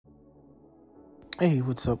Hey,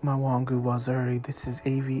 what's up, my Wangu Wazari? This is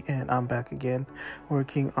Avi, and I'm back again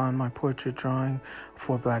working on my portrait drawing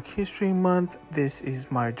for Black History Month. This is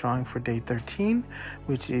my drawing for day 13,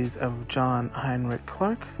 which is of John Henrik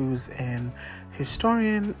Clarke, who's an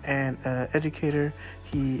historian and educator.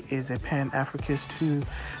 He is a Pan-Africanist who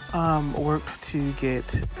worked to get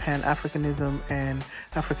Pan-Africanism and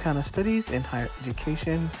Africana studies in higher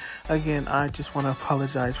education. Again, I just want to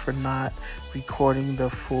apologize for not recording the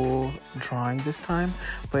full drawing this time,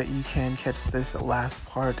 but you can catch this last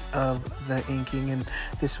part of the inking, and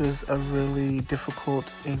this was a really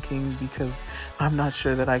difficult inking because I'm not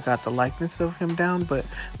sure that I got the likeness of him down. But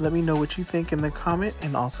let me know what you think in the comment,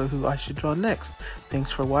 and also who I should draw next.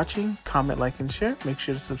 Thanks for watching. Comment, like, and share. Make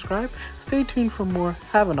sure to subscribe. Stay tuned for more.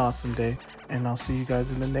 Have an awesome day, and I'll see you guys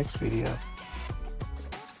in the next video.